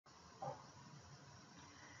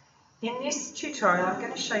In this tutorial, I'm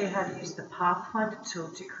going to show you how to use the Pathfinder tool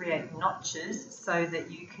to create notches so that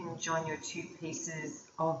you can join your two pieces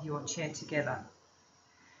of your chair together.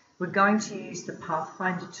 We're going to use the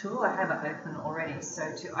Pathfinder tool. I have it open already.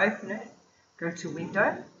 So to open it, go to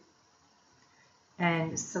Window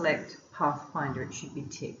and select Pathfinder. It should be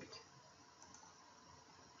ticked.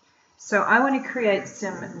 So I want to create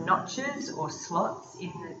some notches or slots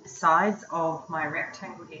in the sides of my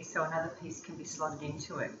rectangle here so another piece can be slotted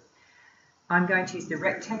into it. I'm going to use the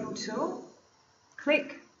rectangle tool,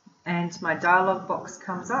 click, and my dialog box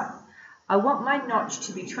comes up. I want my notch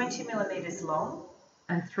to be 20 millimeters long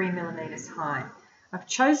and 3 millimeters high. I've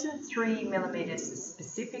chosen 3 millimeters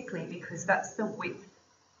specifically because that's the width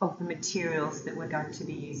of the materials that we're going to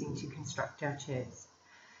be using to construct our chairs.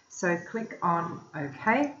 So click on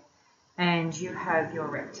OK, and you have your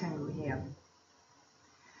rectangle here.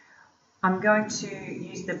 I'm going to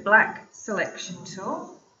use the black selection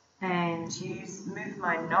tool and move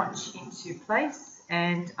my notch into place,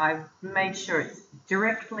 and I've made sure it's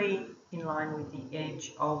directly in line with the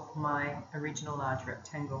edge of my original large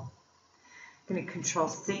rectangle. I'm going to Control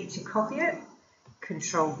C to copy it,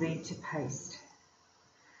 Control V to paste.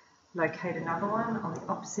 Locate another one on the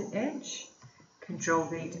opposite edge, Control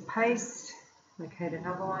V to paste, locate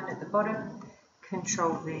another one at the bottom,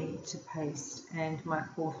 Control V to paste, and my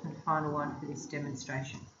fourth and final one for this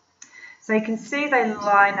demonstration. So you can see they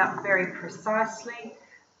line up very precisely.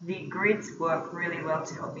 The grids work really well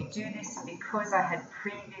to help me do this, and because I had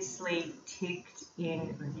previously ticked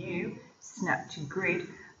in View, Snap to Grid,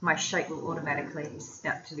 my shape will automatically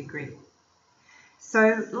snap to the grid.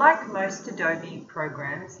 So like most Adobe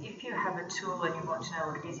programs, if you have a tool and you want to know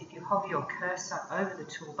what it is, if you hover your cursor over the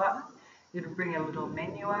tool button, it'll bring a little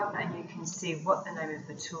menu up and you can see what the name of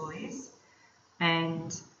the tool is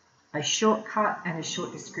and a shortcut and a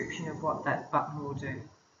short description of what that button will do.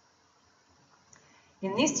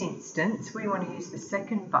 In this instance, we want to use the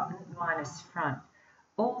second button, minus front.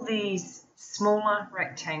 All these smaller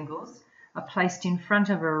rectangles are placed in front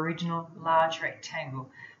of our original large rectangle.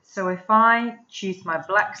 So if I choose my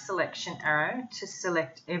black selection arrow to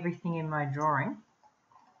select everything in my drawing,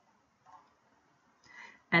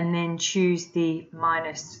 and then choose the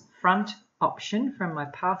minus front option from my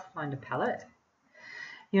Pathfinder palette,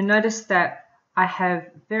 you'll notice that I have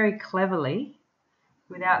very cleverly,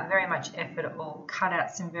 without very much effort at all, cut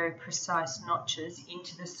out some very precise notches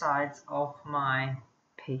into the sides of my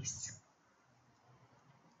piece.